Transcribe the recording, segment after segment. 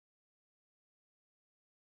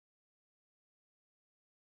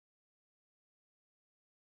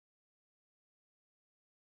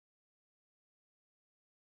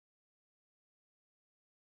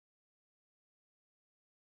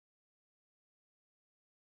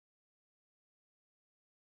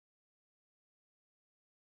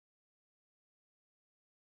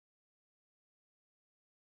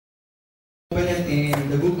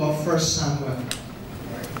First Samuel.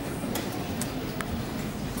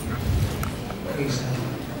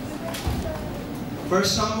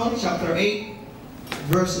 First Samuel chapter 8,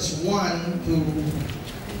 verses 1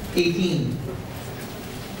 to 18.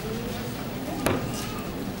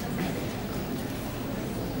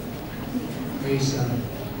 Praise God.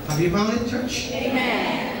 Have you found it, church?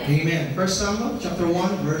 Amen. Amen. First Samuel chapter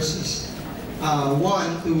 1, verses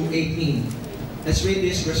 1 to 18. Let's read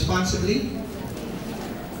this responsibly.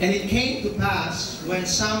 And it came to pass, when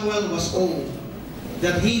Samuel was old,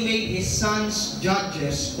 that he made his sons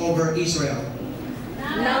judges over Israel.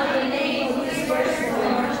 Now the name of his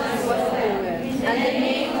firstborn was Samuel, and the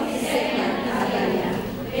name of his second Adoniah.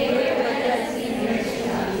 They were brothers in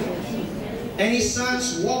Israel. And his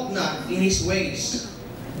sons walked not in his ways,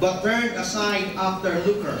 but turned aside after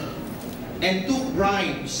lucre, and took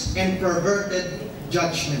bribes, and perverted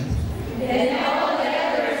judgment. Then all the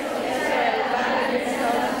elders of Israel gathered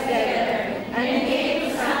themselves together, and came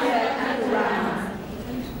to Samuel unto Ramah,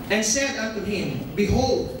 and said unto him,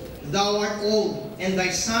 Behold, thou art old, and thy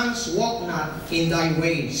sons walk not in thy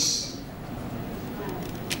ways.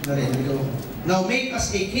 There we go. Now make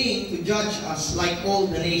us a king to judge us like all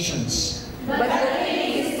the nations. But the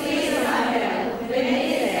king displeased Samuel when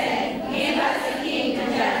he said, Give us a king to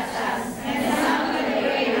judge us. And Samuel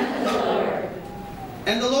prayed unto the Lord.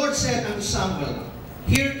 And the Lord said unto Samuel,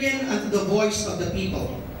 Hearken unto the voice of the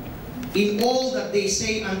people, in all that they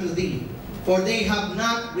say unto thee, for they have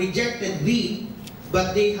not rejected thee,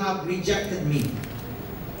 but they have rejected me,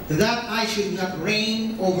 that I should not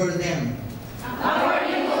reign over them.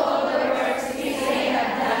 According to all the works which they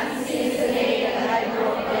have done since the day that I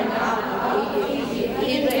brought them out of Egypt,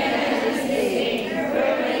 even to this day,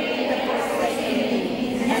 burning the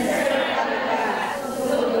forsaken and serve other gods,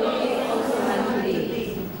 so do they also unto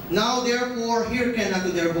thee. Now therefore hearken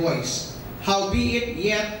unto their voice, howbeit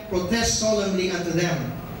yet protest solemnly unto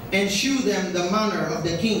them, and shew them the manner of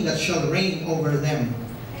the king that shall reign over them.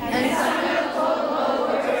 And Samuel told all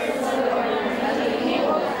the words of the Lord unto the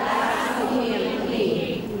people that asked of him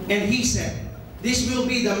plea. And he said, This will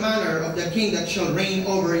be the manner of the king that shall reign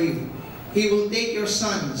over you. He will take your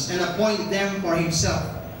sons, and appoint them for himself,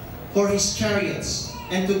 for his chariots,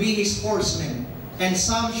 and to be his horsemen, and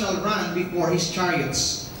some shall run before his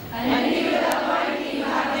chariots. And he will appoint him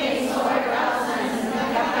captains over thousands,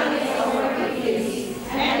 and captains over fifties,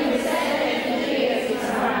 and will set them to clear his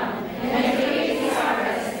ground, and to reap his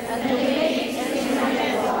harvest, and to make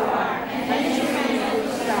instruments of war, and instruments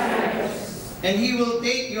of strife. And he will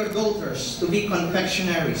take your daughters to be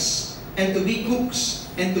confectionaries, and to be cooks,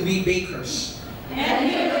 and to be bakers. And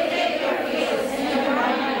he will take your fields, and your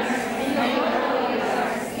vineyards, and your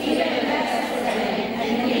oligarchs, even the best of them,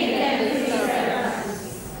 and give them to his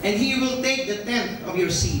servants. And he will take the tenth of your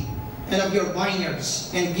seed, and of your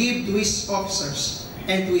vineyards, and give to his officers,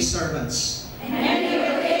 and to his servants. And he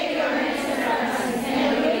will take your men servants,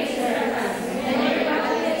 and your maid servants, and your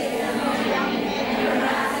captives, and your young men, and your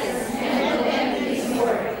asses, and put them to his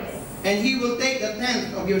work. And he will take the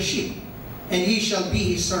tenth of your sheep, and ye shall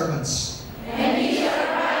be his servants. And he shall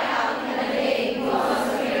cry out in the day because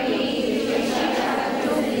of your deeds which ye have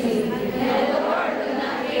chosen you, and the Lord will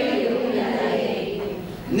not hear you in the day.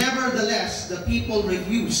 Nevertheless, the people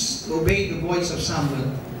refused to obey the voice of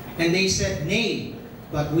Samuel, and they said, Nay,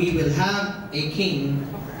 but we will have a king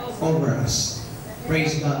over us.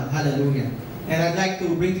 Praise God. Hallelujah. And I'd like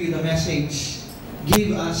to bring to you the message,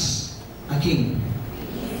 Give us a king.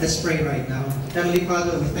 Let's pray right now. Heavenly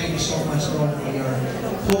Father, we thank you so much, Lord, for your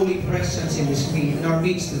holy presence in this meeting, in our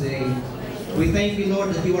midst today. We thank you, Lord,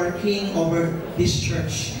 that you are king over this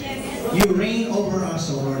church. You reign over us,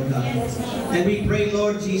 O Lord God. And we pray,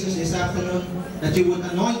 Lord Jesus, this afternoon, that you would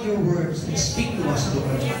anoint your words and speak to us,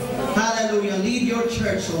 Lord. Hallelujah. Lead your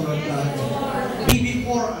church, O Lord God. Be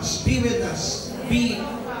before us. Be with us. Be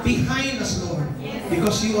behind us, Lord.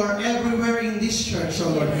 Because you are everywhere in this church, O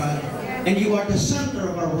Lord God. And you are the center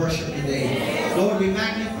of our worship today. Lord, we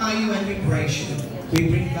magnify you and we praise you. We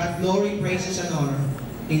bring back glory, praises, and honor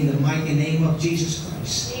in the mighty name of Jesus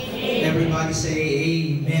Christ. Everybody say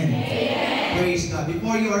amen. Amen. Praise God.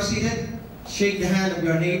 Before you are seated, shake the hand of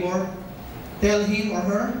your neighbor. Tell him or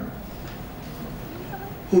her,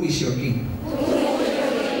 who is your king?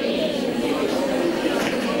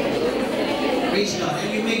 Praise God.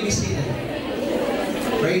 And you may be seated.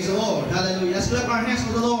 Praise the Lord. Hallelujah. Let's clap our hands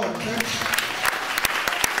for the Lord, church.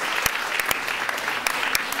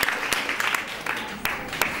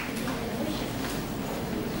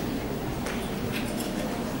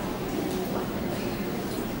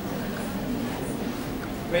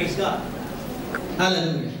 Praise God.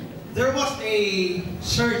 Hallelujah. There was a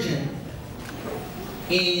surgeon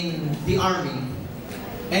in the army,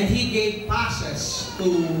 and he gave passes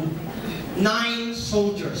to 9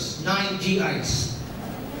 soldiers, 9 GIs,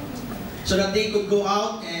 so that they could go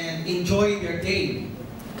out and enjoy their day.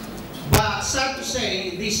 But sad to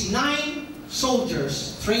say, these 9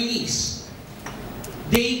 soldiers, trainees,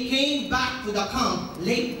 they came back to the camp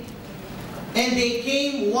late. And they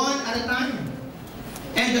came one at a time.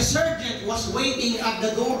 And the sergeant was waiting at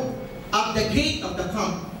the door, at the gate of the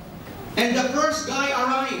camp. And the first guy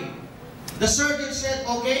arrived. The sergeant said,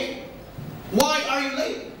 "Okay, why are you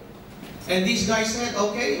late?" And this guy said,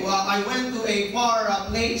 "Okay, well, I went to a far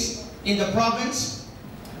place in the province.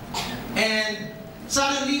 And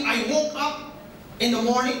suddenly I woke up in the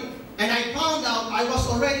morning and I found out I was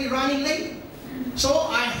already running late.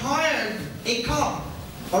 So I hired a cab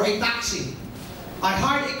or a taxi. I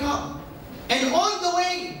hired a cab. And on the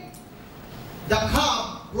way, the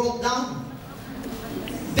cab broke down.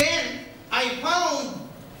 Then I found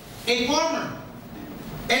a farmer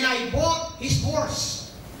and I bought his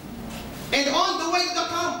horse. And on the way to the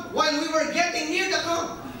camp, while we were getting near the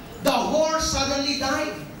camp, the horse suddenly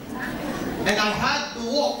died. And I had to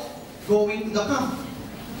walk going to the camp."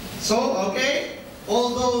 So, okay,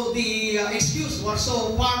 although the excuse was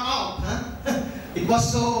so far out, it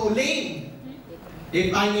was so lame,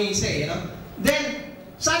 if I may say, Then,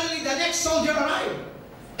 suddenly the next soldier arrived.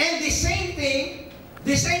 And the same thing,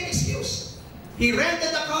 the same excuse. He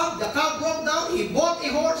rented the cab broke down, he bought a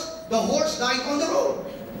horse, the horse died on the road.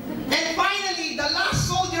 And finally, the last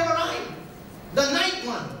soldier arrived, the 9th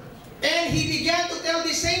one. And he began to tell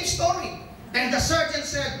the same story. And the sergeant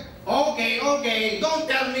said, okay, don't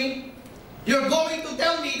tell me. You're going to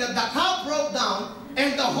tell me that the cab broke down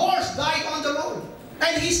and the horse died on the road.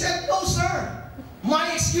 And he said, no, sir.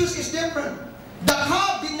 My excuse is different. The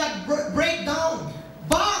cab did not break down,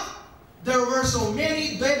 but there were so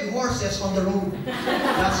many dead horses on the road.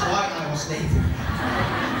 That's why I was late.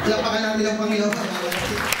 Lapakan natin ang Panginoon.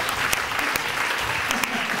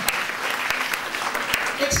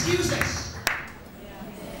 Excuses.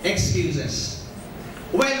 Excuses.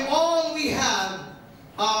 When all we have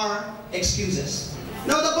are excuses.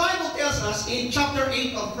 Now the Bible tells us in chapter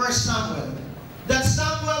 8 of 1 Samuel that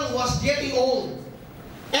Samuel was getting old.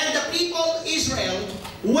 And the people of Israel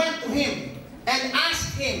went to him and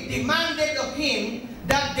asked him, demanded of him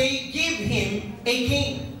that they give him a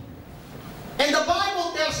king. And the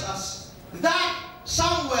Bible tells us that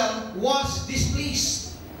Samuel was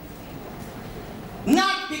displeased.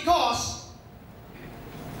 Not because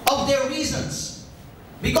of their reasons,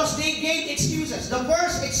 because they gave excuses. The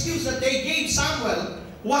first excuse that they gave Samuel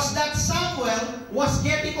was that Samuel was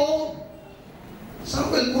getting old.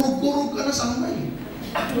 Samuel, kurug-kurug ka na, Samuel.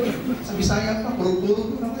 Sa Bisaya pa,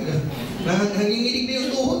 kurug-kurug ka na. Nanginginig na yung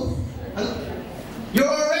tuhod. You're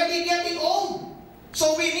already getting old.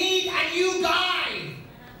 So we need a new guy.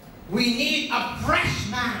 We need a fresh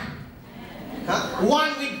man.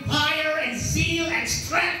 One with fire and zeal and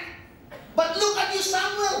strength. But look at you,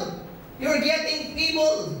 Samuel. You're getting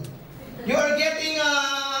feeble. You're getting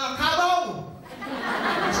kabaw.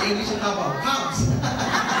 Sa English yung kabaw. Cabs.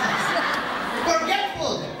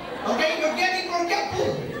 Forgetful. Okay? You're getting forgetful.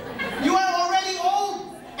 You are already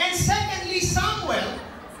old. And secondly, Samuel,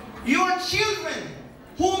 your children,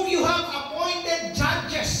 whom you have appointed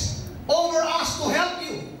judges over us to help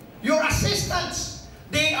you, your assistants,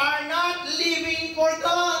 they are not living for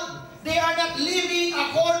God. They are not living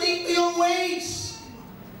according to your ways.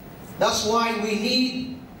 That's why we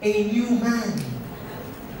need a new man.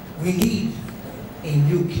 We need a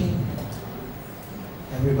new king.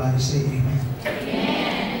 Everybody say amen.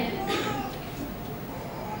 Amen.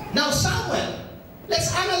 Now Samuel, let's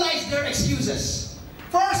analyze their excuses.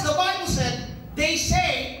 First, the Bible said, they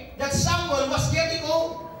say that Samuel was getting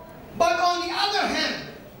old. But on the other hand,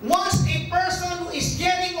 once a person who is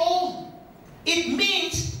getting old, it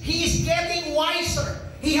means he is getting wiser.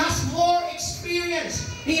 He has more experience.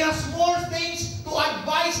 He has more things to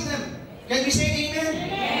advise them. Can we say amen?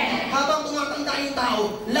 Amen. Habang tumatanda yung tao,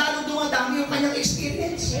 lalo dumadami yung kanyang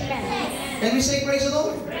experience. Amen. Can we say praise the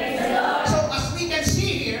Lord? Praise the Lord. So as we can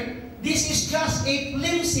see here, this is just a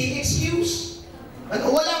flimsy excuse.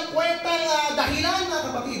 Walang kwentang dahilan, mga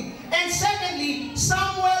kapatid. And secondly,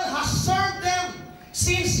 Samuel has served them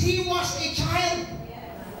since he was a child.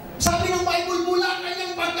 Sabi ng Bible, mula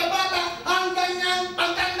kanyang pagkabata hanggang kanyang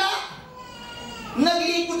pagtanda,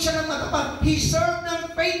 naglingkod siya ng matapat. He served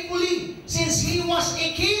them faithfully since he was a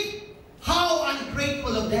kid. How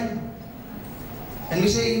ungrateful of them. Can we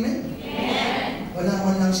say amen? Amen. Wala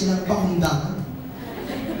man lang silang pakundangan.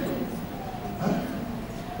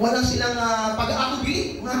 Wala silang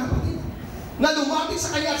pag-aakubili, mga kapatid, na lumapit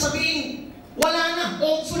sa kanya at sabihin, Wala na.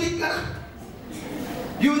 Obsolete ka na.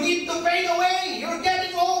 You need to fade away. You're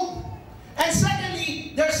getting old. And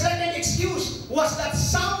secondly, their second excuse was that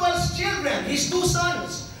Samuel's children, his two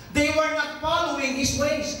sons, they were not following his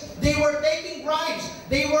ways. They were taking bribes.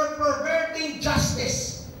 They were perverting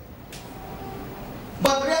justice.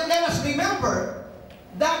 But let us remember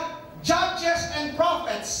that judges and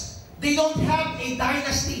prophets, they don't have a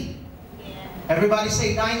dynasty. Everybody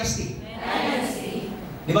say dynasty. Dynasty.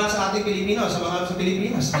 Di ba sa ating Pilipino, sa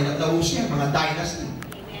Pilipinas, may naglaus niya, mga dynasty.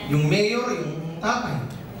 Yung mayor, yung tatay.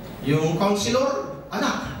 Yung councilor,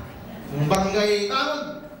 anak. Yung barangay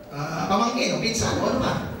tanod, pamangkin, o pinsan, o ano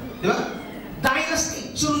ba? Di ba?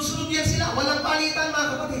 Dynasty. Sunod-sunod yan sila. Walang palitan, mga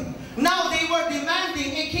kapatid. Now, they were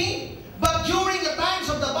demanding a king. But during the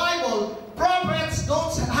times of the Bible, prophets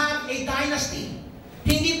don't have a dynasty.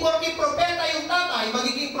 Hindi porke propeta yung tatay,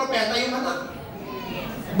 magiging propeta yung anak.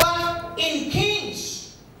 But in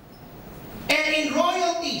kings and in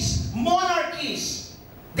royalties, monarchies,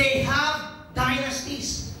 they have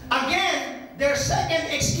dynasties. Again, their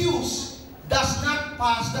second excuse does not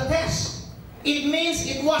pass the test. It means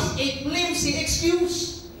it was a flimsy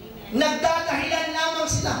excuse. Nagdadahilan lamang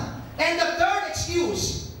sila. And the third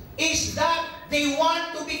excuse is that they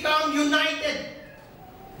want to become united.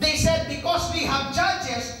 They said, because we have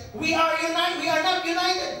judges, we are united. We are not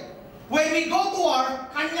united. When we go to war,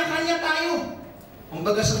 kanya-kanya tayo. Kung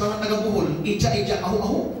baga sa mga taga-Buhol, ija-ija,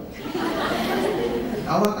 ahu-ahu.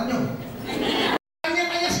 Tawakan nyo.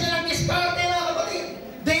 Kanya-kanya sila ng diskarte, mga kapatid.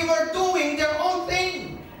 They were doing their own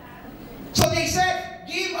thing. So they said,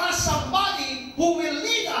 give us somebody who will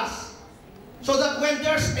lead us, so that when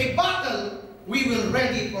there's a battle, we will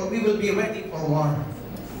be ready for war.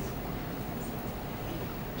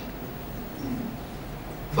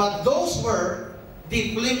 But those were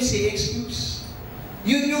the flimsy excuse.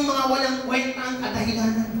 Yun yung mga walang kwentang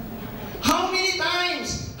kadahilanan. How many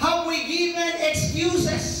times have we given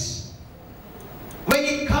excuses when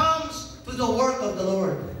it comes to the work of the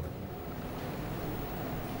Lord?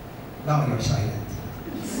 Now you're silent.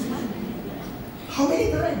 How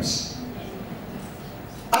many times?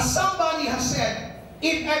 As somebody has said,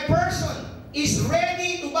 if a person is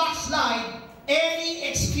ready to backslide, any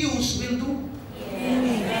excuse will do.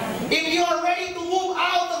 If you are ready to move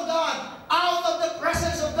out of God, out of the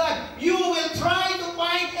presence of God, you will try to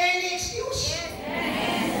find any excuse.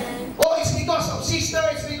 Oh, it's because of sister,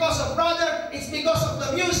 it's because of brother, it's because of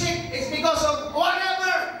the music, it's because of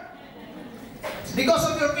whatever. It's because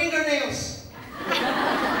of your fingernails.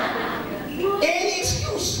 Any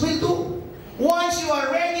excuse will do. Once you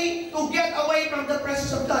are ready to get away from the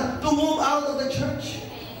presence of God, to move out of the church.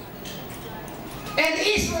 And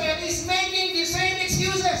Israel is making the same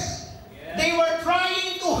excuses. They were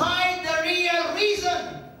trying to hide the real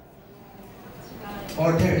reason,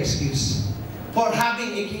 or their excuse, for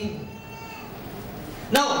having a king.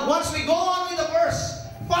 Now, once we go on with the verse,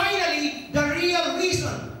 finally, the real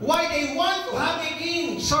reason why they want to have a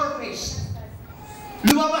king surfaced.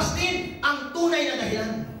 Lumabas din ang tunay na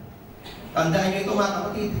dahilan. Tandaan nyo ito, mga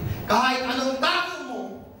kapatid. Kahit anong tago mo,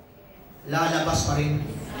 lalabas pa rin.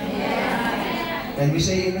 Can we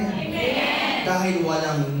say amen? Amen. Dahil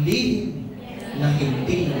walang lihim na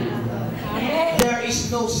hindi nalalaman. There is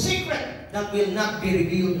no secret that will not be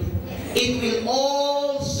revealed. It will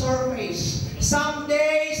all surface.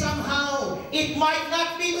 Someday, somehow. It might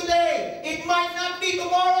not be today. It might not be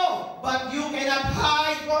tomorrow. But you cannot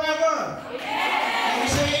hide forever. Can we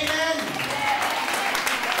say amen?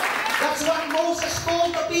 That's what Moses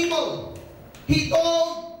told the people. He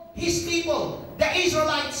told his people, the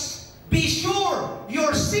Israelites, be sure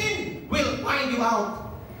your sin will find you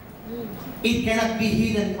out. It cannot be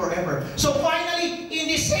hidden forever. So finally, in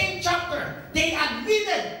the same chapter, they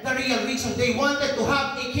admitted the real reason they wanted to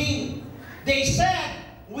have a king. They said,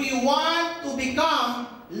 we want to become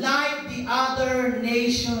like the other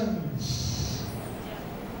nations.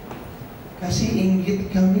 Kasi inggit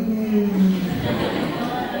kami.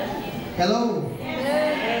 Hello?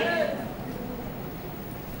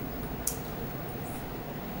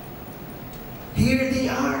 Here they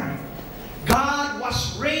are. God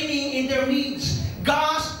was reigning in their midst.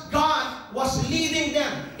 God was leading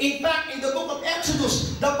them. In fact, in the book of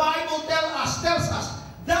Exodus, the Bible tells us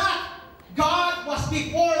that God was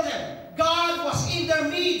before them. God was in their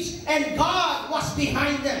midst, and God was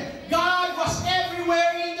behind them. God was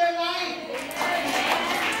everywhere in their life.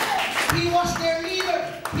 He was their leader.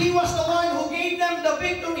 He was the one who gave them the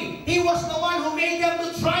victory. He was the one who made them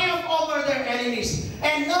to triumph over their enemies.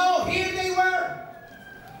 And now, here they were.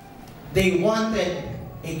 They wanted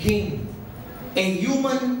a king. A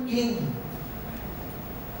human king.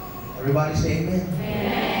 Everybody say amen.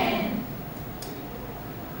 Amen.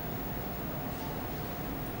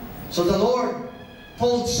 So the Lord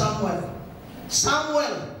told Samuel,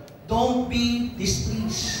 Samuel, don't be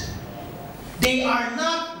displeased. They are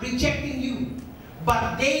not rejecting you,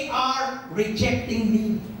 but they are rejecting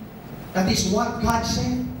me. That is what God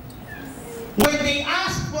said. When they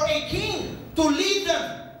asked for a king to lead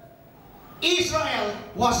them, Israel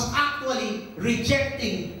was actually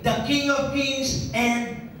rejecting the King of Kings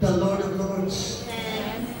and the Lord of Lords.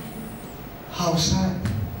 How sad.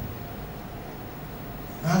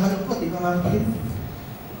 Nakakalungkot, di ba mga kapatid?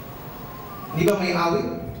 Di ba may awit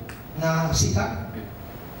na sikat?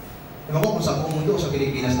 Ewan ko kung sa buong mundo o sa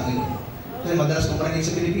Pilipinas na ito. Kasi madalas kong marinig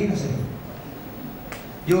sa Pilipinas eh.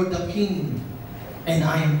 You're the king and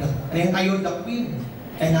I am the... You're the queen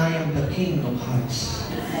and I am the king of hearts.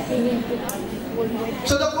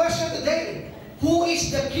 So the question today, who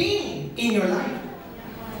is the king in your life?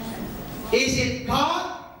 Is it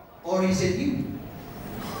God or is it you?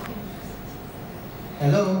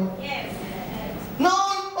 Hello? Yes. No,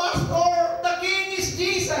 Pastor, the king is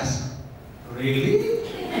Jesus. Really?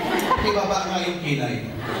 Ibaba nga yung kilay.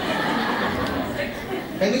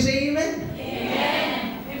 Can we say amen?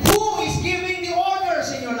 Amen. Who is giving the orders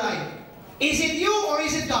in your life? Is it you or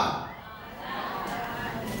is it God?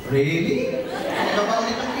 Really? Ibaba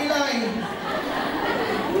ulit ang kilay.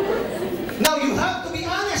 Now you have to be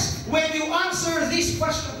honest when you answer these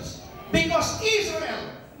questions. Because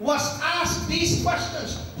Israel was asked these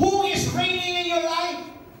questions. Who is reigning in your life?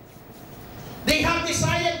 They have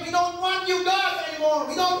decided, we don't want you, God, anymore.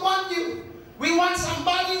 We don't want you. We want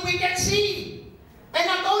somebody we can see. And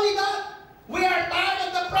not only that, we are tired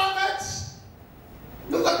of the prophets.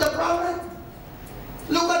 Look at the prophet.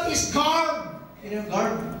 Look at his garb. You know,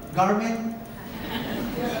 garment.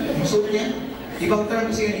 Yung suit niya. Ibang term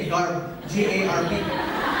kasi yun, garb. G-A-R-B.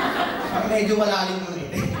 Medyo malalim mo rin.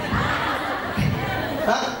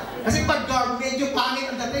 Ha? Kasi pag garb, medyo pangit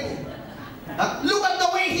ang dating. Look at the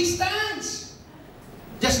way he stands.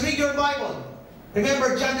 Just read your Bible.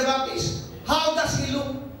 Remember John the Baptist? How does he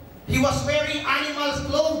look? He was wearing animal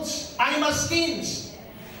clothes, animal skins.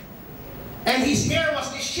 And his hair was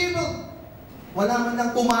disheveled. Wala man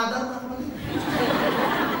lang pumada.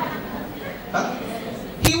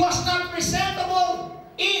 He was not presentable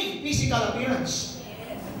in physical appearance.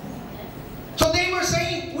 So they were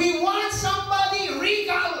saying, we want somebody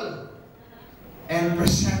regal and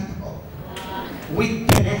presentable with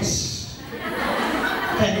finesse.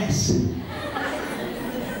 Finesse.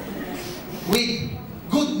 With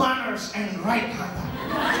good manners and right conduct.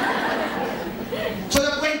 So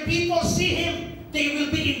that when people see him, they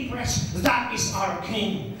will be impressed. That is our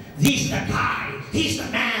king. He's the guy. He's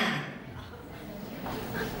the man.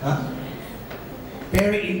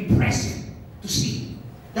 Very impressive to see.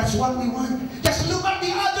 That's what we want. Just look at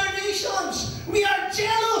the other nations. We are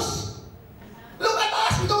jealous. Look at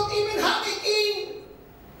us. We don't even have a king.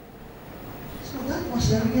 So that was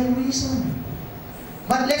the real reason.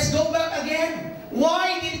 But let's go back again.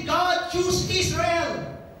 Why did God choose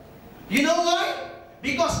Israel? You know why?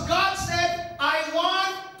 Because God said, I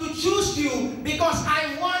want to choose you because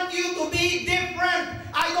I want you to be different.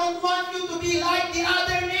 I don't want you to be like the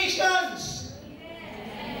other nations.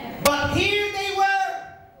 But here they were,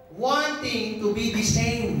 wanting to be the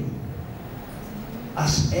same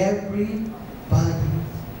as everybody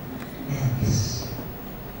else.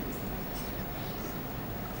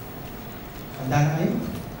 Handa na kayo?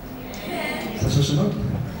 Sa susunod.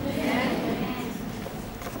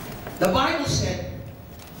 The Bible said,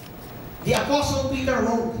 the Apostle Peter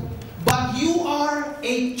wrote, but you are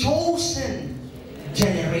a chosen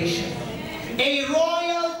generation, a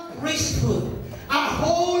royal priesthood, a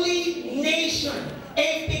holy nation,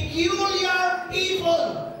 a peculiar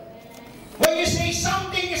people. When you say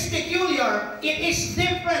something is peculiar, it is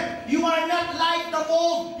different. You are not like the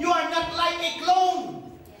mold. You are not like a clone.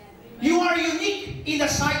 You are unique in the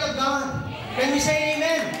sight of God. Can we say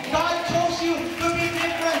amen? God chose you to be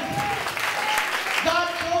different. God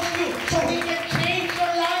chose you so He can change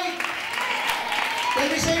your life. Can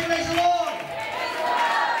we say praise the Lord?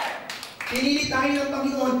 Pinili tayo ng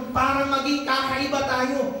Panginoon para maging kakaiba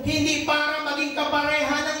tayo, hindi para maging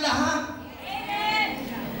kapareha ng lahat.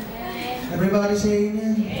 Everybody say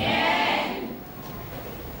amen. Amen.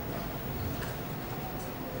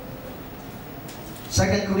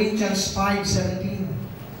 2 Corinthians 5:17.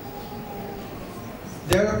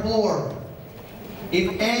 Therefore, if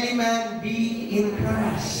any man be in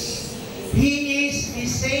Christ, he is the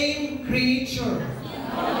same creature.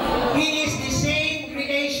 He is the same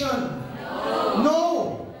creation.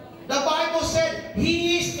 No. The Bible said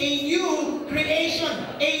he is a new creation,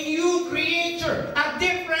 a new creature, a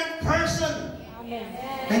different person.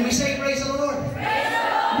 And we say, praise the Lord.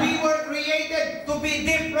 We were be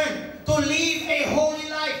different, to live a holy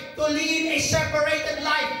life, to live a separated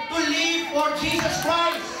life, to live for Jesus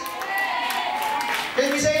Christ. Can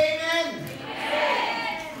we say amen?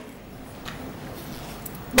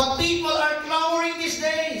 But people are clamoring these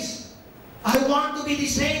days. I want to be the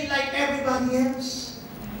same like everybody else.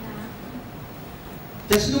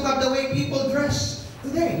 Just look at the way people dress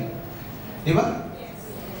today. Di ba?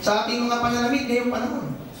 Sa ating mga pananamit ngayong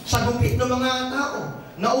panahon, sa gupit ng mga tao,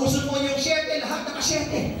 nauso mo yung 7, lahat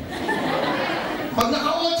naka-7. Pag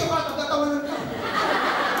naka-8 ka, magtatawanan ka.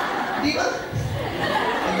 Di ba?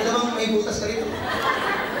 Ang dalawang may butas ka rito.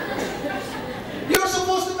 You're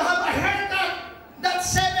supposed to have a haircut that's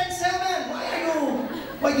 7-7.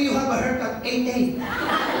 Why do you have a haircut 8-8?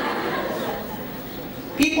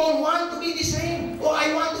 People want to be the same. Oh,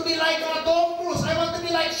 I want to be like Tom Cruise. I want to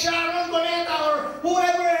be like Sharon Boneta or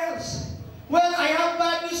whoever else. Well, I have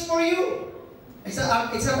bad news for you. It's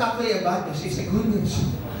not actually a bad news. It's a good news.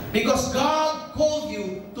 Because God called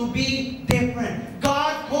you to be different.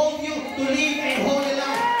 God called you to live a holy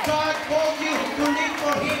life. God called you to live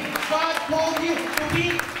for Him. God called you to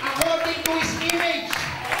be according to His image.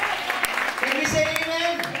 Can we say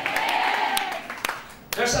amen?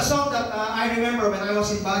 There's a song that I remember when I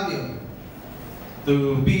was in Baguio.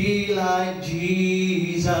 To be like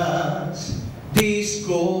Jesus, this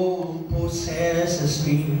goal possesses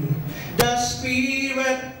me. The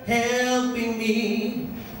Spirit helping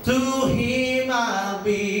me, to Him I'll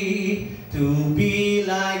be. To be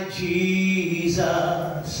like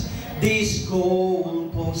Jesus, this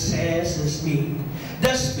goal possesses me.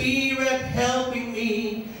 The Spirit helping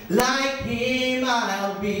me, like Him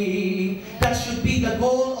I'll be. That should be the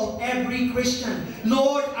goal of every Christian.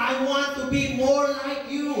 Lord, I want to be more like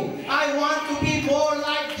You. I want to be more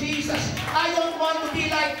like Jesus. I don't want to be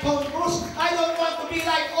like Tom Cruise. I don't want to be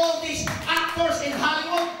like all these actors in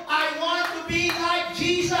Hollywood. I want to be like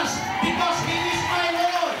Jesus because He is my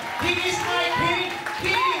Lord. He is my King.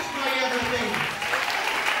 He is my everything.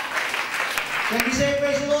 Can we say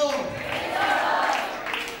praise the Lord?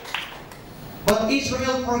 But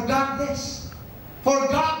Israel forgot this.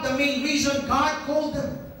 Forgot the main reason God called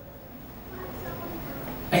them.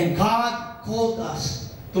 And God called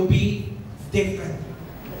us to be different.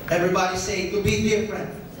 Everybody say, to be different.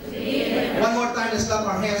 To be different. One more time, let's clap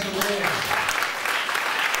our hands to the Lord.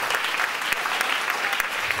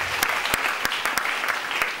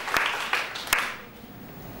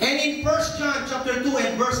 And in 1 John chapter 2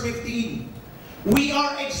 and verse 15, we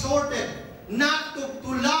are exhorted not to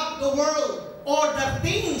love the world or the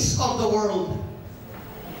things of the world.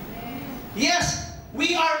 Yes,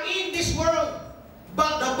 we are in this world,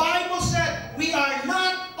 but the Bible said we are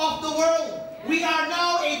not of the world. We are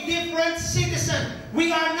now a different citizen. We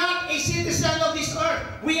are not a citizen of this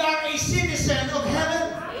earth. We are a citizen of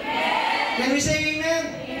heaven. Amen. Can we say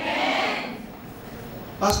amen? Amen.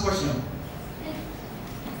 Passports nyo.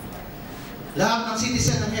 Lahat ng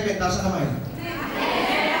citizen ng heaven nasa kamay.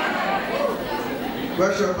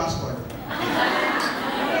 Where's your passport?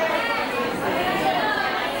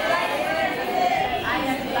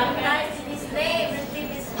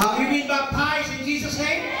 Have you been baptized in Jesus'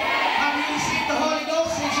 name? Yes. Have you received the Holy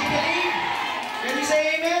Ghost since you believe? Can you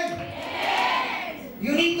say amen? Yes.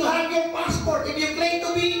 You need to have your passport if you claim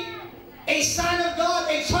to be a son of God,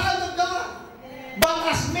 a child of God. But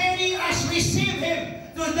as many as receive Him,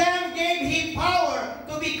 to them gave He power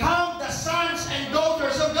to become the sons and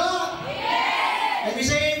daughters of God. Yes. Can you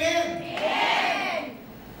say amen? Yes.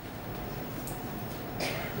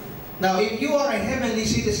 Now, if you are a heavenly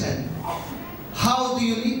citizen, how do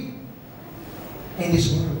you live in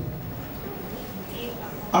this world?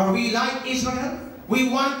 Are we like Israel? We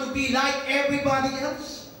want to be like everybody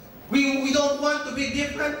else. We don't want to be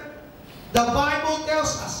different. The Bible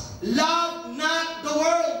tells us, love not the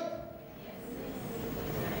world.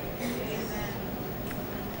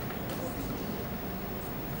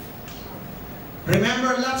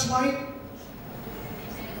 Remember Lot's wife?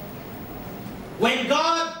 When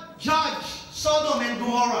God judged Sodom and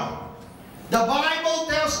Gomorrah, the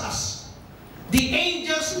Bible tells us the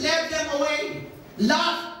angels led them away.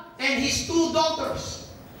 Lot and his 2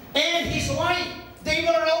 daughters and his wife, they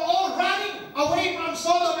were all running away from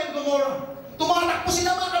Sodom and Gomorrah. Tumatakbo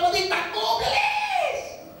sila mga kapatid, takbo,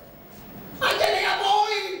 bilis! Andiyan na yung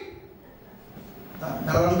apoy!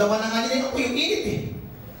 Nararamdaman na nga nila yung apoy, yung init eh.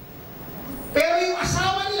 Pero yung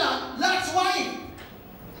asawa nila, Lot's wife,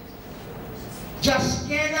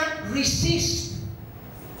 just cannot resist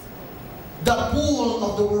the pull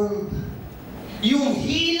of the world. Yung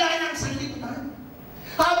hila ng sanglibutan.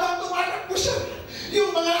 Habang tumatakbo siya, yung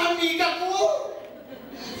mga amiga ko,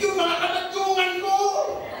 yung mga kanadyungan ko,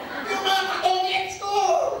 yung mga katongets ko,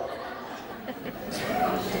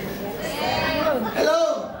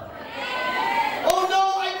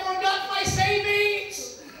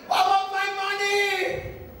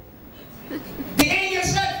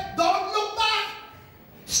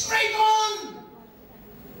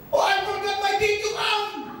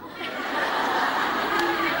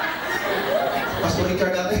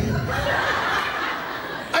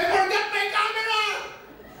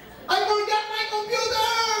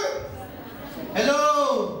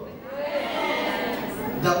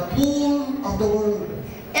 the pull of the world.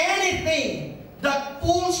 Anything that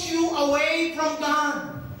pulls you away from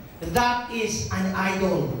God, that is an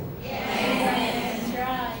idol. Yes. That's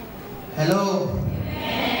right. Hello?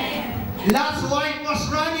 Amen. Lot's wife was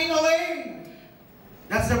running away.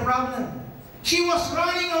 That's the problem. She was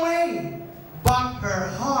running away, but her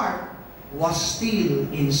heart was still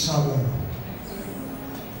in Sodom.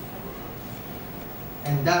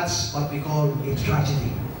 And that's what we call a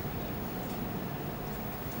tragedy.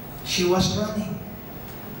 She was running.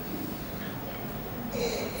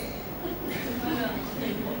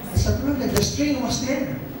 That's the problem. The string was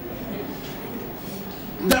there.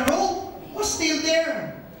 The rope was still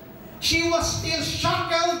there. She was still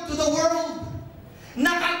shackled to the world.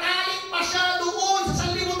 Nakatali pa siya doon sa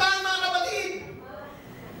sanlibutan, mga kapatid.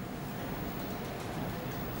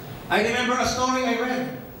 I remember a story I read.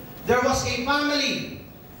 There was a family.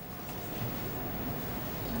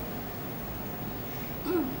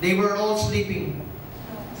 They were all sleeping.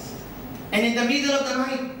 And in the middle of the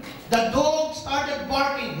night, the dog started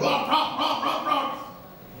barking. Rock, rock, rock, rock, rock.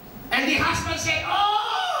 And the husband said,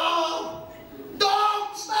 "Oh,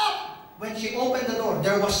 dog, stop!" When she opened the door,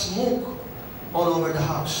 there was smoke all over the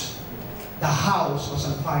house. The house was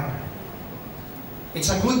on fire. It's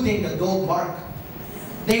a good thing the dog barked.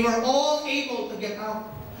 They were all able to get out.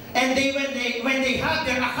 And when they had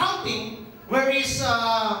their accounting, where is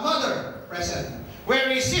mother present? Where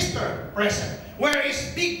is sister present? Where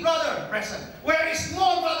is big brother present? Where is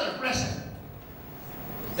small brother present?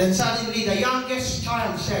 Then suddenly the youngest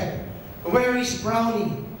child said, "Where is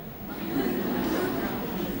Brownie?"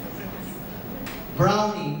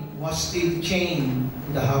 Brownie was still chained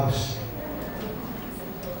to the house.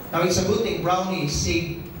 Now it's a good thing Brownie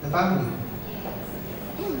saved the family.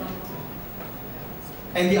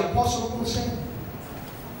 And the Apostle Paul said,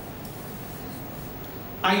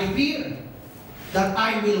 "I fear that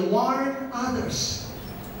I will warn others,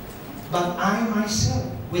 but I myself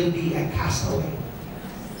will be a castaway."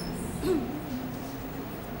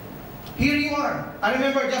 Here you are. I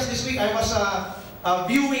remember just this week I was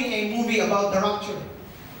viewing a movie about the rapture.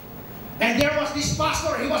 And there was this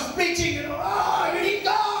pastor, he was preaching, you need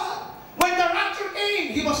God. When the rapture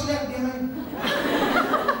came, he was left behind.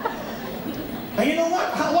 And you know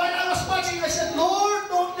what? While I was watching, I said, "Lord,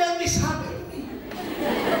 don't let this happen to me."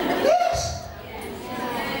 Yes.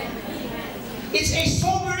 It's a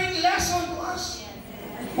sobering lesson to us.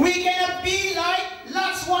 We cannot be like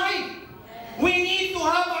Lot's wife. We need to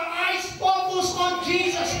have our eyes focused on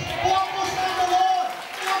Jesus, focused on the Lord,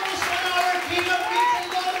 focused on our King of Kings and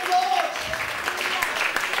Lord of Lords.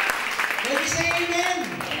 Let me say amen.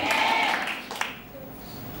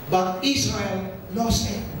 But Israel lost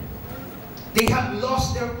it. They have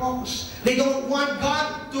lost their focus. They don't want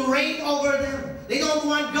God to reign over them. They don't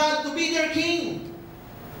want God to be their king.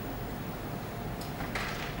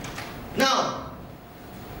 Now,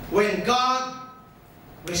 when God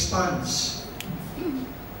responds,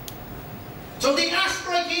 so they asked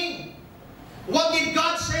for a king. What did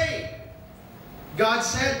God say? God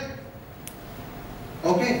said,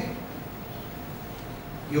 "Okay,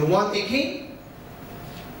 you want a king?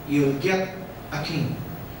 You'll get a king."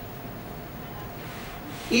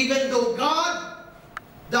 Even though God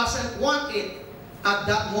doesn't want it at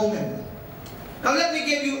that moment. Now let me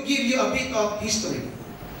give you a bit of history.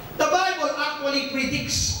 The Bible actually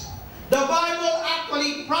predicts, the Bible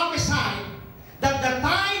actually prophesied that the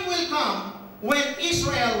time will come when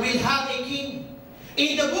Israel will have a king.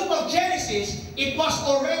 In the book of Genesis, it was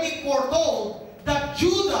already foretold that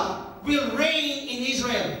Judah will reign in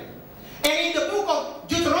Israel. And in the book of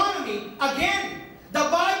Deuteronomy, again, the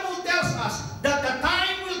Bible tells us that the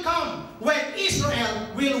time will come when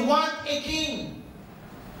Israel will want a king.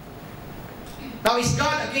 Now, is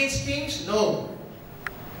God against kings? No.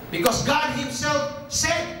 Because God Himself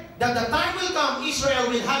said that the time will come, Israel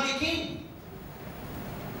will have a king.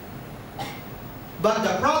 But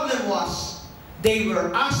the problem was, they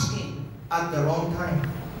were asking at the wrong time.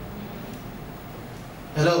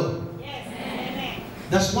 Hello? Yes. Amen.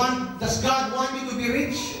 Does God want you to be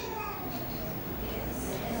rich?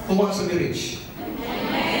 Who wants to be rich?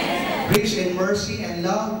 Amen. Rich in mercy and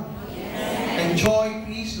love, and joy,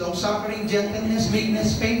 peace, long-suffering, gentleness,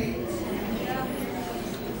 meekness, faith.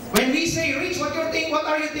 When we say rich, what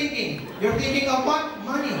are you thinking? You're thinking of what?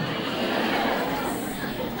 Money.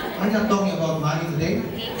 I'm not talking about money today.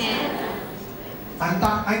 Amen. I'm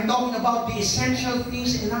talking about the essential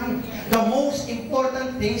things in life. The most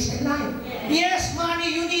important things in life. Yes,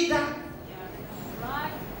 money, you need that.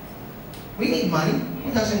 We need money.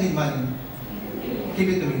 Who doesn't need money? Give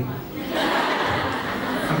it to me.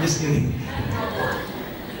 I'm just kidding.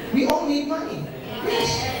 We all need money.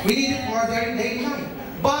 Yes, we need it for their daily life.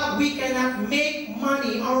 But we cannot make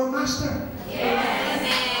money our master.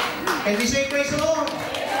 And we say, praise the Lord.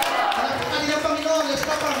 Alam po kanina Panginoon, let's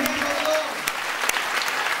clap our hands for the Lord.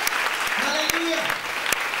 Hallelujah.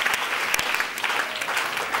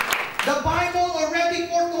 The Bible already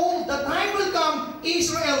foretold the time will come,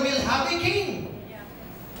 Israel will have a king.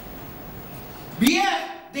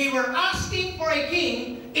 Yet, they were asking for a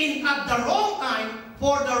king at the wrong time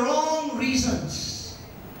for the wrong reasons.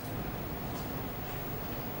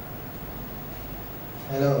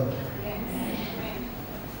 Hello.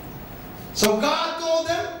 So God told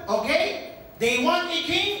them, okay, they want a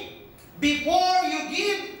king. Before you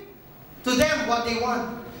give to them what they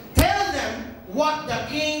want, tell them what the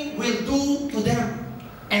king will do to them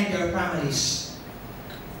and their families.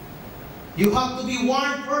 You have to be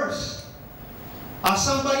warned first. As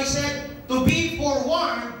somebody said, to be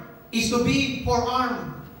forewarned is to be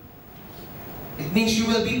forearmed. It means you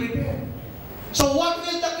will be prepared. So what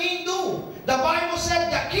will the king do? The Bible said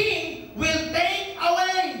the king will take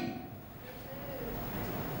away.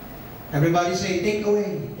 Everybody say, take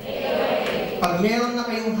away. Take away. Pag meron na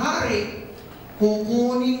kayong hari,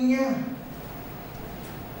 kukunin niya.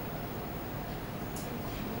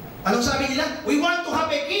 Anong sabi nila? We want to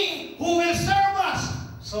have a king who will serve us.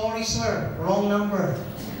 Sorry sir, wrong number.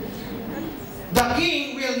 The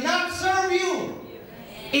king will not serve you.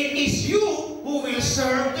 It is you who will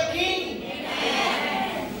serve the king.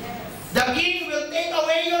 The king will take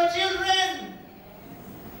away your children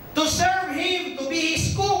to serve him, to be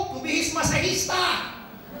his cook, to be his masahista.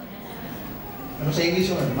 Ano sa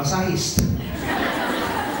English yun? Masahist.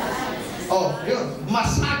 Oh, yun.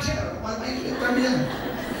 Massager. Ano yung term yan?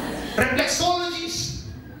 Reflexologist.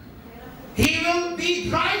 He will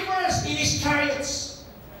be drivers in his chariots.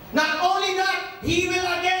 Not only that, he will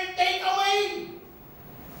again take away.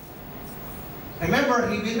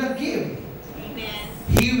 Remember, he will not give. Amen.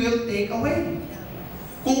 He will take away.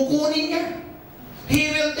 Kukunin niya.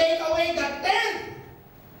 He will take away the tenth.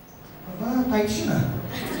 Aba, types yun ah.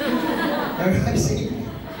 Everybody say,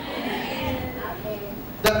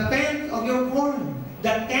 the tenth of your corn,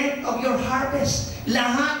 the tenth of your harvest.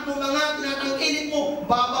 Lahat ng mga tinatangkilik mo,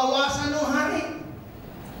 babawasan ng hari.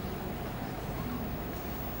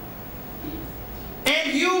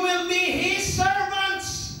 And you will be his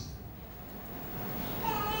servants.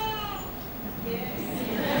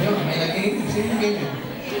 Ayun, may nag-amen. Sino nag-amen?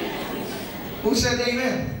 Who said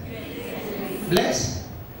amen? Bless?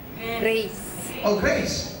 Grace. Oh,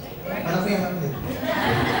 Grace. Ano ko yung hapit?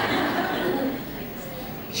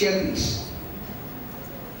 She agrees.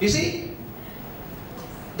 You see?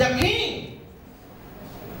 The king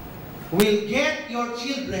will get your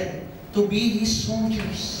children to be his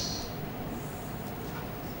soldiers.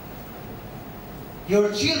 Your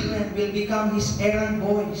children will become his errand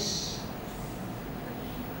boys.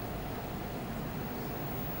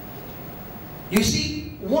 You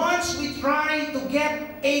see, once we try to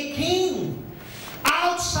get a king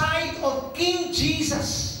outside of King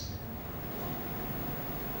Jesus,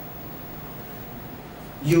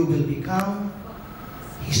 you will become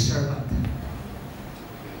his servant.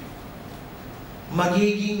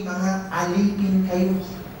 Magiging mga alipin kayo.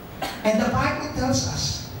 And the Bible tells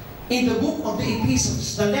us, in the book of the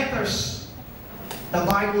epistles, the letters, the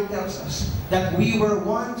Bible tells us that we were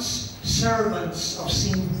once servants of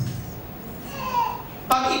sin.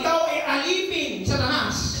 Pag ikaw ay alipin sa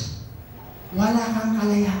tanas, wala kang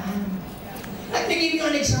kalayaan. Let me give you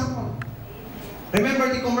an example.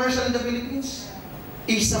 Remember the commercial in the Philippines?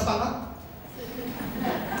 Isa pa ba?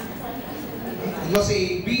 It was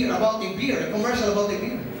a beer, about a beer, a commercial about a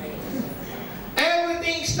beer.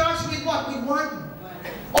 Everything starts with what? With one.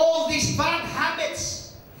 All these bad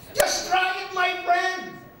habits. Just try it, my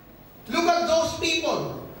friend. Look at those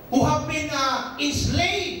people who have been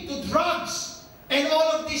enslaved to drugs and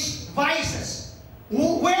all of these vices.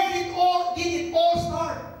 Where did it all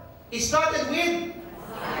start? It started with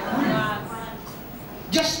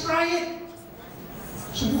just try it.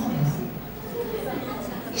 Subukan mo.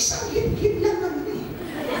 Isang hip-hip lang naman eh.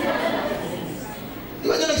 Di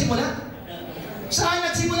ba doon nagsimula? Saan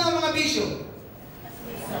nagsimula ang mga bisyo?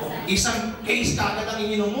 Isang case kagad ang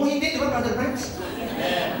ininom mo. Hindi, di ba, Brother Friends?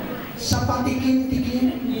 Sa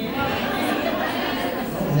patikim-tikim.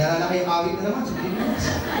 Nalala kayo awit na naman sa Pilipinas.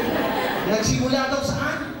 Nagsimula daw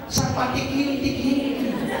saan? Sa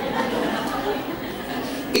patikim-tikim.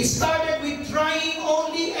 It started with trying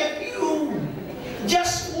only a few.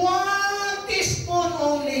 Just one teaspoon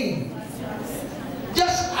only.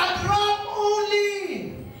 Just a drop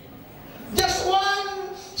only. Just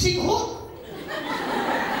one singhot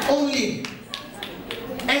only.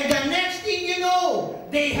 And the next thing you know,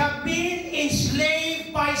 they have been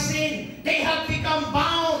enslaved by sin. They have become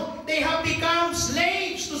bound. They have become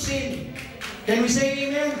slaves to sin. Can we say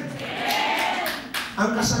amen? Yes.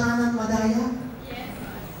 Ang kasalanan madaya. Yes.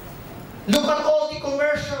 Look at all the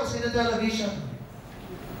commercials in the television.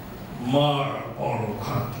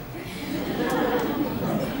 Monarchy.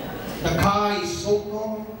 The car is so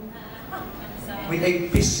tall, with a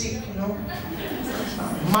physique, you know,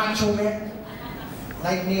 macho man,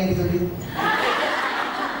 like me a little bit.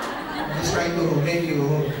 I'm just trying to make you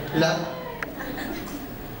laugh.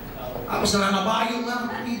 Tapos nangangabayo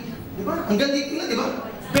nga, di ba? Ang ganda nila, di ba?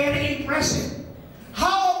 Very impressive.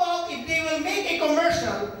 How about if they will make a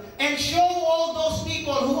commercial and show all those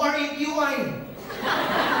people who are in QI?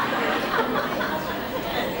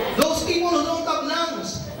 Those people who don't have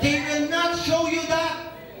lungs, they will not show you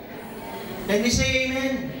that. Let me say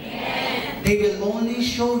amen. Yes. They will only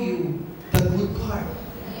show you the good part.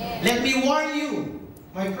 Yes. Let me warn you,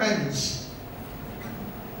 my friends.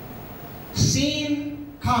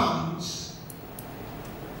 Sin comes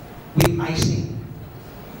with icing.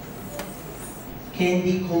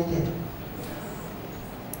 Candy coated.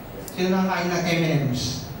 Sino nakakain ng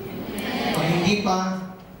M&M's? Pag hindi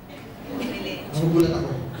pa, magugulat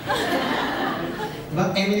ako. Diba?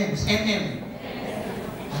 M&M's. M&M.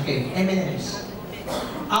 Okay, M&M's.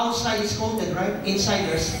 Outside is coated, right? Inside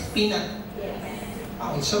there's peanut.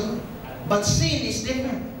 Oh, it's so good. But sin is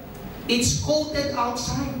different. It's coated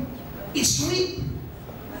outside. It's sweet.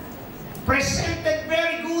 Presented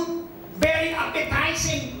very good. Very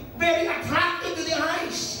appetizing. Very attractive to the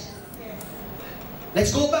eyes.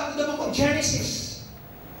 Let's go back to the book of Genesis.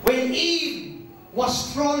 When Eve was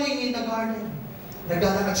strolling in the garden,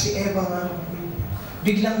 naglalakad si Eva nga.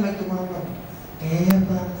 Biglang may tumawag.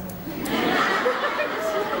 Eva.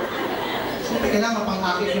 Siyempre kailangan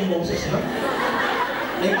mapang-akit yung boses, no?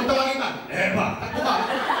 Dahil kung tawagin ka, Eva, takbo ka.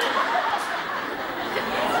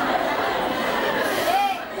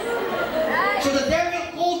 So the devil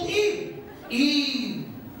called Eve. Eve.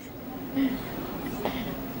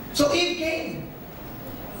 So Eve came.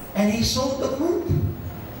 And he saw the fruit.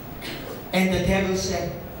 And the devil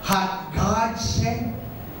said, had God said?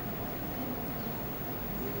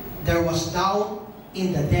 There was doubt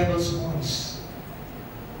in the devil's voice.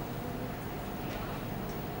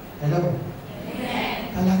 Hello?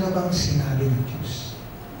 Amen. Talaga bang sinabi ng Diyos?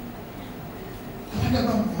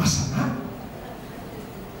 Talaga bang masama?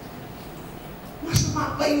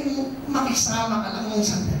 Masama ba yung makisama ka lang ng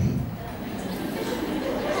sandali?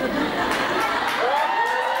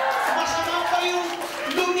 Masama ba yung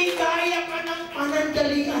lumigaya ka ng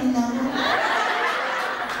panandalian lang?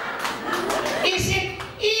 Is it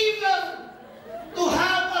evil to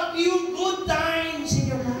have a few good times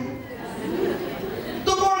in your life?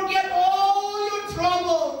 To forget all your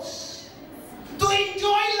troubles? To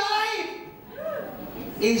enjoy life?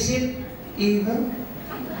 Is it evil?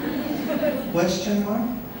 Question mark.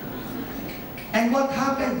 And what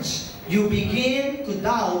happens? You begin to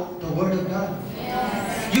doubt the Word of God.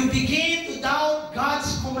 Yes. You begin to doubt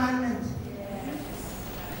God's commandment.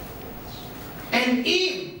 And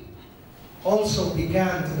Eve also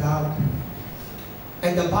began to doubt.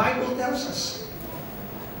 And the Bible tells us,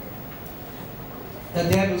 the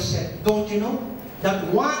devil said, don't you know that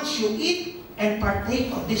once you eat and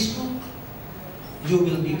partake of this fruit, you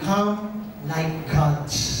will become like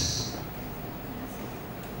gods.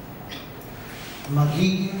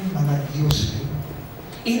 Magiging mga Diyos kayo.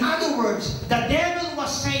 In other words, the devil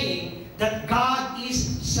was saying that God is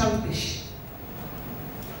selfish.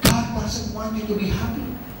 God doesn't want you to be happy.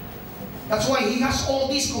 That's why He has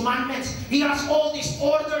all these commandments. He has all these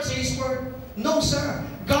orders in His Word. No, sir.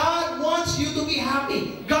 God wants you to be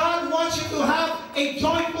happy. God wants you to have a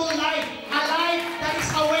joyful life. A life that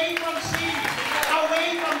is away from sin.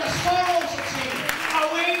 Away from the sorrows of sin.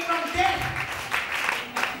 Away from death.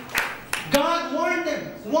 God warned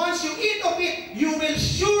them, once you eat of it, you will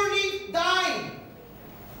surely die.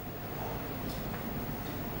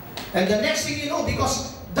 And the next thing you know,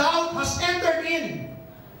 because doubt has entered in,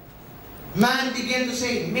 man began to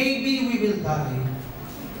say, maybe we will die.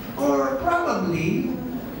 Or probably,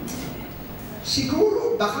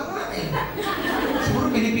 siguro, baka nga eh. Siguro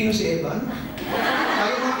Pilipino si Evan.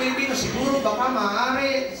 Tayo mga Pilipino, siguro baka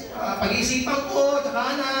maaari, pag-iisipan ko,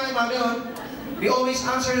 tsaka na, mga ganon. We always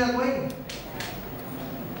answer that way.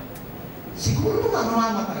 Siguro nga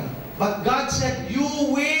mamamatay. But God said, you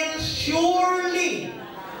will surely,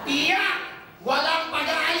 tiyak, walang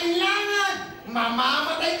pag-aalinlangan,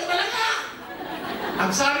 mamamatay ka talaga. Ang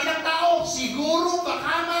sabi ng tao, siguro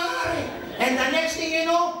baka maaari. And the next thing you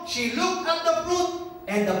know, she looked at the fruit,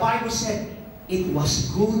 and the Bible said, it was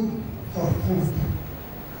good for food.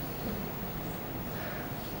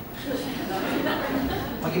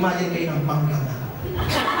 Imagine kayo ng mangga na.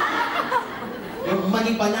 Yung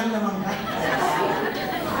manipalang na mangga.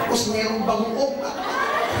 Tapos merong bagoong.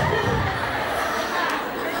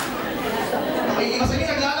 Okay, iba sabihin,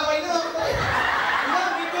 naglalaway na. Diba,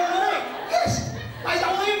 medyo na eh. Yes! Kahit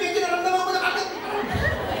ako ngayon, medyo naramdaman ko na agad.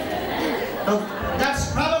 That's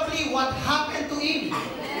probably what happened to him.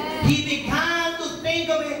 He began to think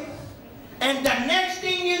of it. And the next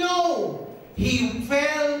thing you know, he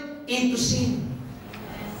fell into sin.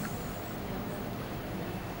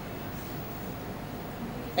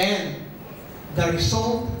 And the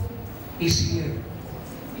result is here.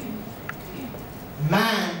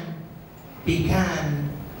 Man began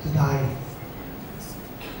to die.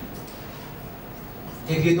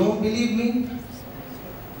 If you don't believe me,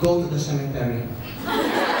 go to the cemetery.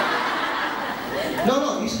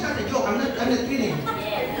 No, it's not a joke. I'm not kidding.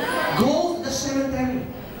 Go to the cemetery.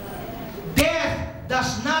 Death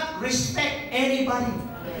does not respect anybody.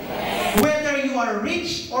 Whether you are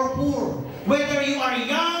rich or poor, whether you are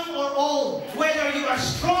young or old, whether you are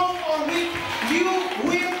strong or weak, you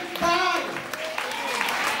will die.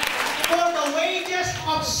 For the wages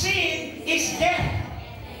of sin is death.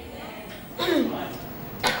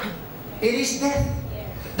 It is death.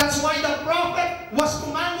 That's why the prophet was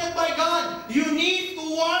commanded by God, you need to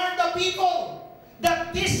warn the people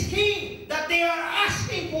that this king that they are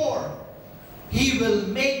asking for, he will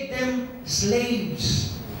make them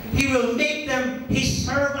slaves. He will make them his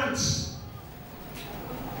servants.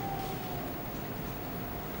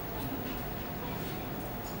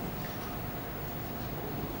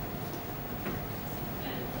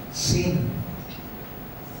 Sin.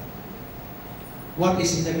 What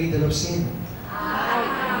is in the middle of sin?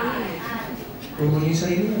 Puro niyo sa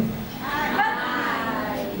inyo.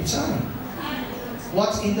 It's I.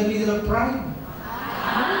 What's in the middle of pride?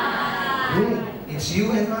 Rule. It's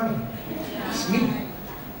you and I. It's me.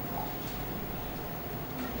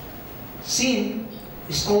 Sin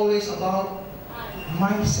is always about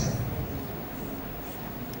myself.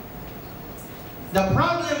 The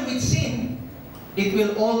problem with sin, it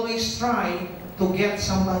will always try to get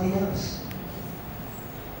somebody else.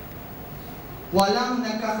 Walang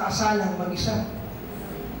nagkakasalang mag-isa.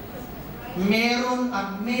 Meron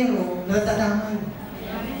at merong nadadamay.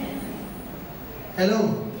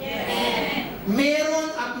 Hello? Yes. Meron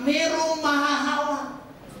at merong mahahawa.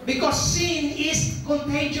 Because sin is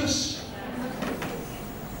contagious.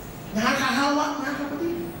 Nakakahawa, mga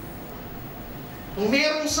kapatid. Kung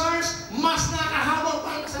merong SARS, mas nakakahawa pa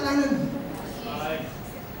ang kasalanan.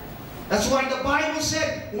 That's why the Bible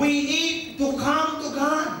said, we need to come to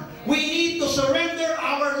God. We need to surrender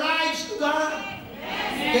our lives to God.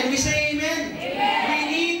 Can we say amen? Amen? We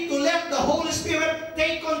need to let the Holy Spirit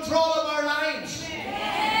take control of our lives.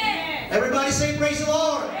 Amen. Everybody say praise the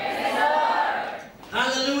Lord. Praise the Lord.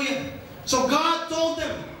 Hallelujah. So God told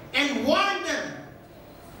them and warned them,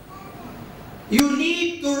 you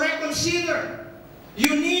need to reconsider.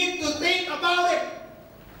 You need to think about it.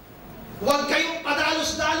 Huwag kayong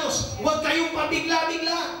padalos-dalos. Huwag kayong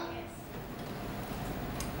pabigla-bigla.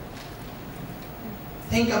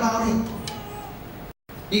 Think about it.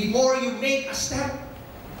 Before you make a step.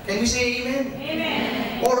 Can we say amen?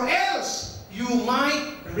 Amen. Or else, you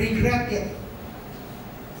might regret it.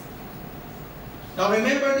 Now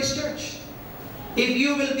remember this, church. If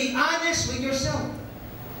you will be honest with yourself,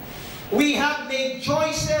 we have made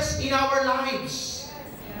choices in our lives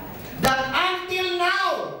that until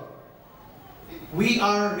now, we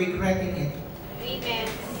are regretting it. Amen.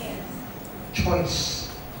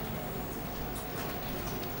 Choice.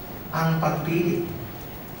 Ang pagpili.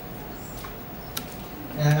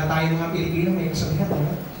 Kaya nga tayo mga Pilipino may kasabihan,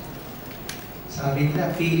 diba? Sabi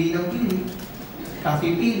nila, pili ng pili,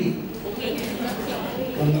 kapipili,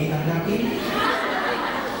 ungi ang napili.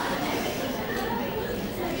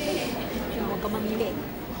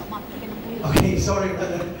 Okay, sorry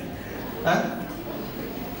brother. Huh?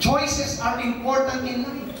 Choices are important in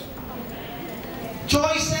life.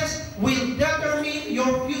 Choices will determine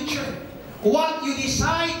your future. What you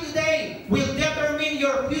decide today will determine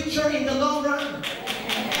your future in the long run.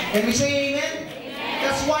 Can we say amen? Amen?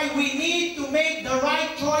 That's why we need to make the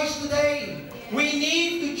right choice today. We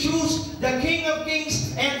need to choose the King of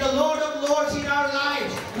Kings and the Lord of Lords in our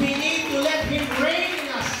lives. We need to let Him reign in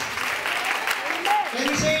us. Can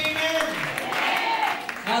we say amen? Amen?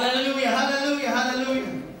 Hallelujah, hallelujah,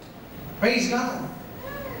 hallelujah. Praise God.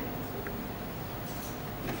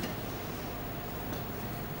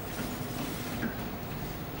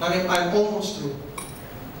 I'm almost through.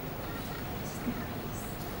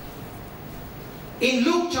 In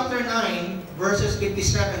Luke chapter 9, verses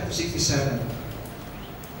 57 to 67,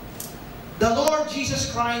 the Lord Jesus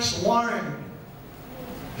Christ warned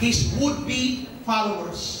His would-be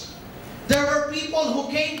followers. There were people who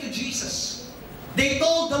came to Jesus. They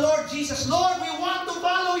told the Lord Jesus, Lord, we want to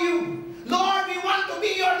follow you. Lord, we want to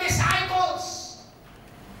be your disciples.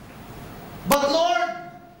 But Lord,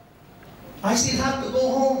 I still have to go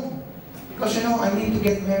home because, I need to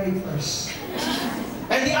get married first.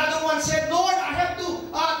 And the other one said, Lord, I have to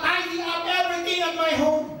tidy up everything at my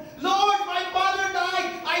home. Lord, my father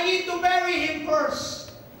died. I need to bury him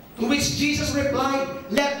first. To which Jesus replied,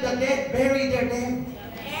 let the dead bury their dead.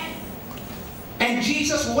 And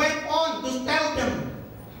Jesus went on to tell them,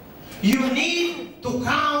 you need to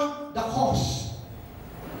count the cost.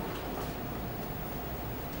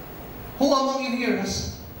 Who among you here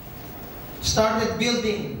has started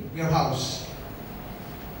building your house?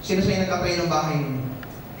 Sino sa inyo nagkakaroon ng bahay niyo?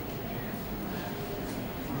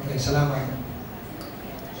 Okay, salamat.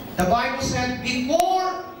 The Bible said,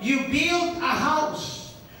 before you build a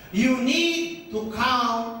house, you need to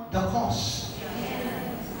count the cost.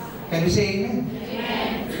 Can you say amen?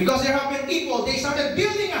 Amen. Because there have been people, they started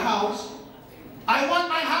building a house. I want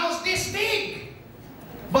my house this big.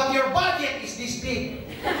 But your budget is this big.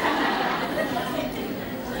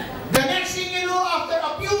 The next thing you know, after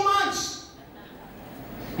a few months,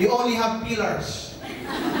 you only have pillars.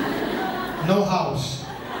 No house.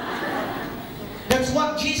 That's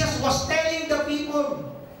what Jesus was telling the people.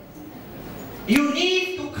 You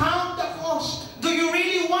need to count the cost. Do you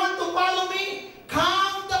really want to follow me?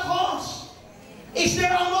 Count the cost. Is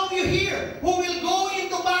there among you here who will go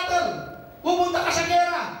into battle? Pupunta ka sa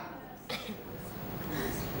gera.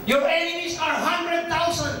 Your enemies are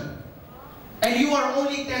 100,000 and you are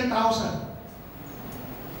only 10,000.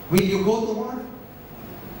 Will you go to war?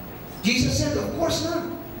 Jesus said, of course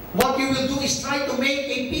not. What you will do is try to make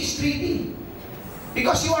a peace treaty.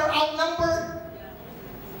 Because you are outnumbered.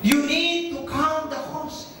 You need to count the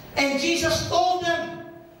cost. And Jesus told them,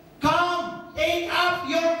 come, take up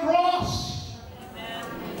your cross.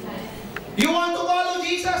 You want to follow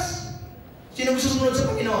Jesus? Sino gusto sumunod sa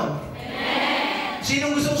Panginoon?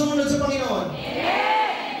 Sino gusto sumunod sa Panginoon?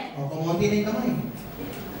 O, kumunti na yung kamay.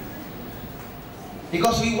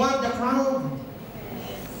 Because we want the crown.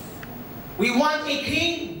 We want a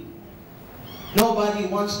king. Nobody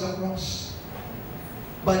wants the cross.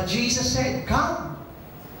 But Jesus said, come,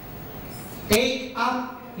 take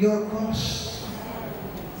up your cross.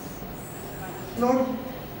 Lord,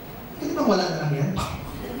 hindi ba wala na lang yan?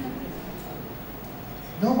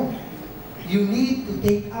 No. You need to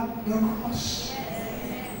take up your cross.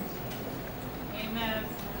 Amen.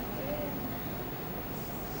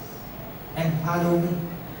 And follow me.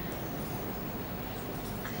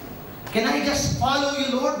 Can I just follow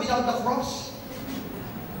you, Lord, without the cross?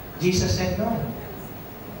 Jesus said no.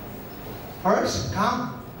 First,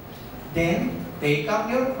 come. Then, take up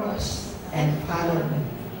your cross and follow me.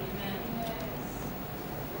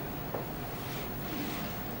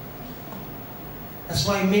 That's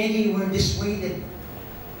why many were dissuaded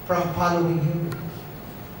from following Him.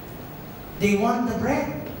 They want the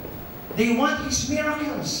bread. They want His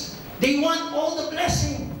miracles. They want all the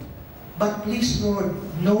blessing. But please, Lord,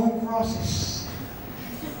 no crosses.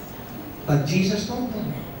 But Jesus told them,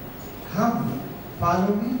 come,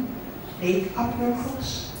 follow me, take up your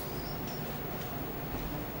cross.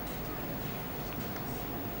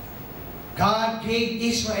 God gave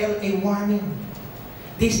Israel a warning.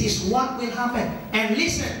 This is what will happen. And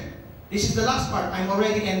listen, this is the last part. I'm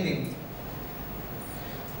already ending.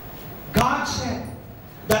 God said,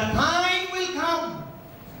 the time will come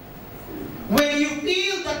when you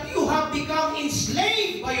feel that you have become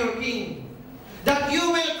enslaved by your king, that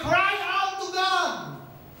you will cry out to God.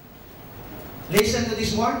 Listen to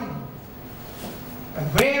this warning. A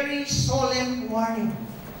very solemn warning.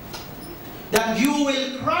 That you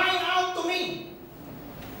will cry out to me,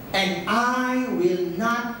 and I will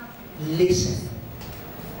not listen.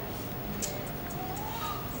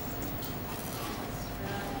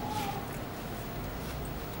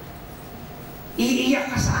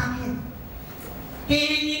 Iiyak ka sa akin.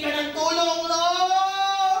 Hihingi ka ng tulong,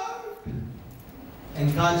 Lord.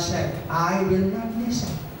 And God said, I will not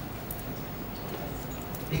listen.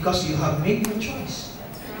 Because you have made your choice.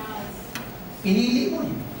 Pinili mo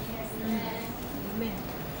yun.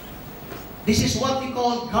 This is what we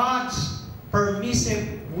call God's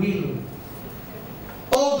permissive will.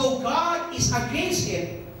 Although God is against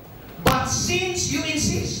it, but since you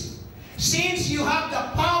insist, since you have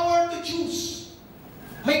the power to choose,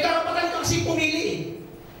 may karapatan ka kasi pumili eh.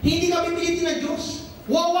 Hindi ka pipilitin ng Diyos.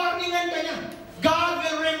 Wawarningan ka niya. God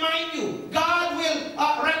will remind you. God will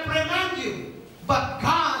reprimand you. But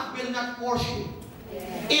God will not force you.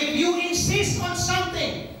 If you insist, insist on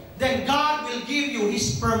something, then God will give you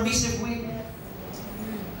His permissive will.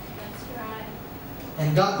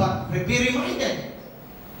 And God, but be reminded,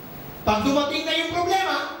 pag dumating na yung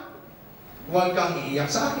problema, huwag kang iiyak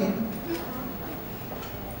sa akin.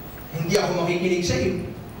 Hindi ako makikinig sa iyo.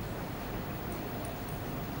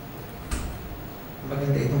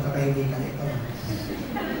 Maganda itong katahimikan ito.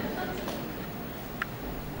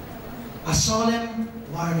 A solemn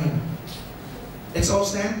warning. Let's all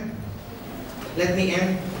stand. Let me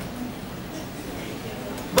end.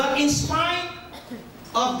 But in spite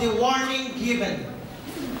of the warning given,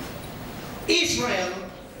 Israel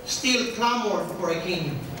still clamored for a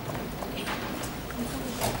king.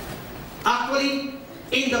 Actually,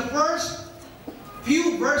 in the first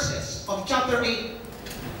few verses of chapter 8,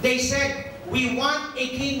 they said, we want a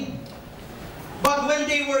king. But when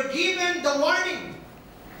they were given the warning,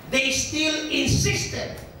 they still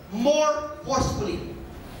insisted more forcefully.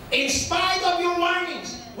 In spite of your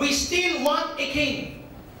warnings, we still want a king.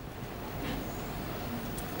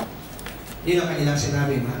 Yun ang kanilang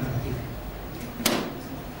sinabi, mga kapatid.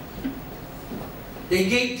 They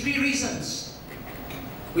gave 3 reasons.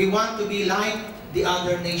 We want to be like the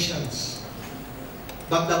other nations.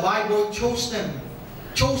 But the Bible chose them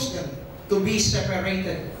to be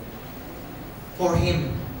separated for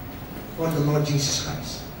Him, for the Lord Jesus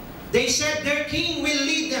Christ. They said their king will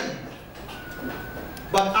lead them.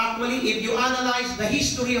 But actually, if you analyze the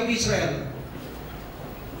history of Israel,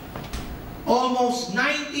 almost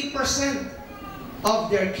 90%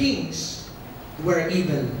 of their kings were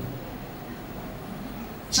evil.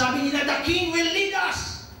 Sabi nila, the king will lead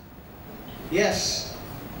us. Yes,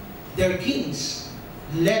 their kings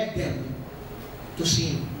led them to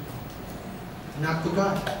sin, not to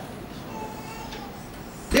God.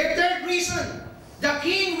 Their third reason, the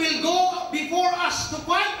king will go before us to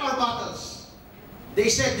fight our battles. They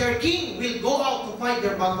said their king will go out to fight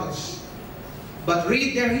their battles. But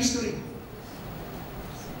read their history.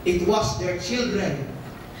 It was their children.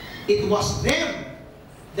 It was them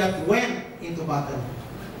that went into battle.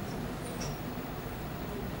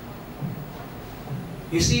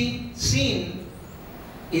 You see, sin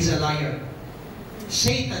is a liar.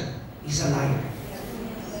 Satan is a liar.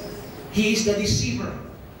 He is the deceiver.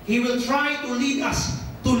 He will try to lead us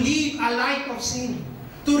to live a life of sin,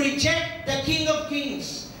 to reject the King of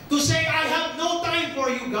Kings, to say, I have no time for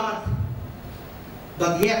you, God.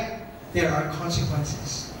 But yet, there are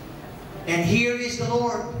consequences. And here is the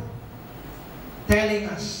Lord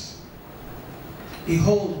telling us,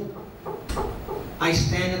 behold, I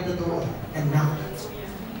stand at the door and knock.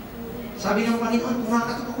 Sabi ng Panginoon,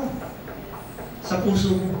 kumakatok ako sa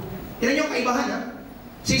puso mo. Tignan yung kaibahan, ha?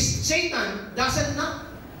 Si Satan doesn't knock.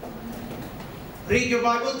 Read your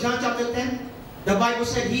Bible, John chapter 10. The Bible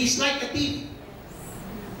said he is like a thief.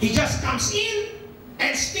 He just comes in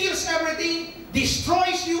and steals everything,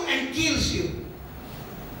 destroys you and kills you.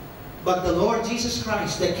 But the Lord Jesus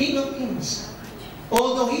Christ, the King of Kings,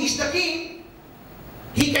 although He is the King,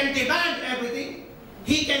 He can demand everything.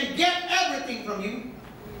 He can get everything from you.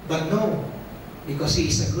 But no, because He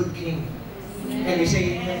is a good King. Can we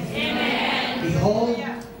say amen? Amen. Behold,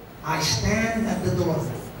 I stand at the door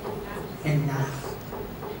and knock.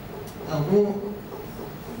 Ako,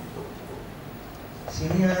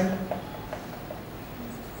 sino yan?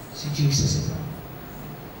 Si Jesus ito.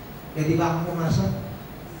 Pwede ba akong pumasok?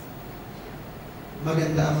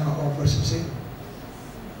 Maganda ang mga offers ko sa'yo.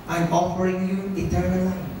 I'm offering you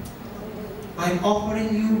eternal life. I'm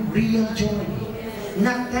offering you real joy.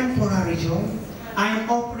 Not temporary joy. I'm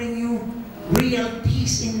offering you real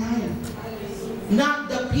peace in life.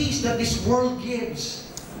 Not the peace that this world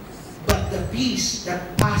gives, but the peace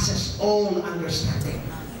that passes all understanding.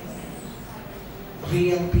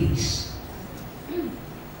 Real peace.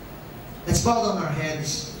 Let's bow down our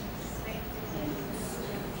heads.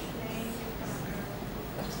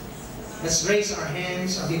 Let's raise our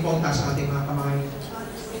hands. Ating pong taas sa ating mga kamay.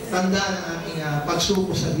 Tanda ng ating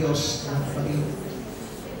pagsuko sa Diyos, mga kapatid.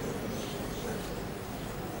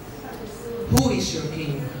 Who is your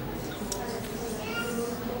King?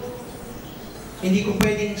 Hindi ko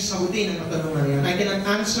pwedeng sagutin ang katanungan yan. I cannot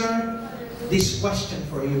answer this question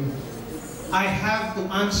for you. I have to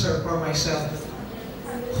answer for myself.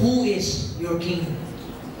 Who is your King?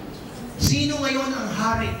 Sino ngayon ang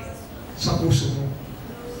hari sa puso mo?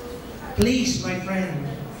 Please, my friend,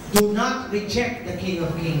 do not reject the King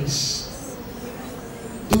of Kings.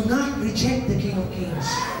 Do not reject the King of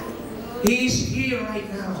Kings. He is here right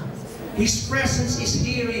now. His presence is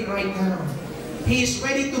here right now. He is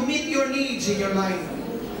ready to meet your needs in your life.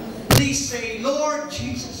 Please say, Lord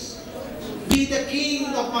Jesus, be the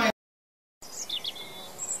King of my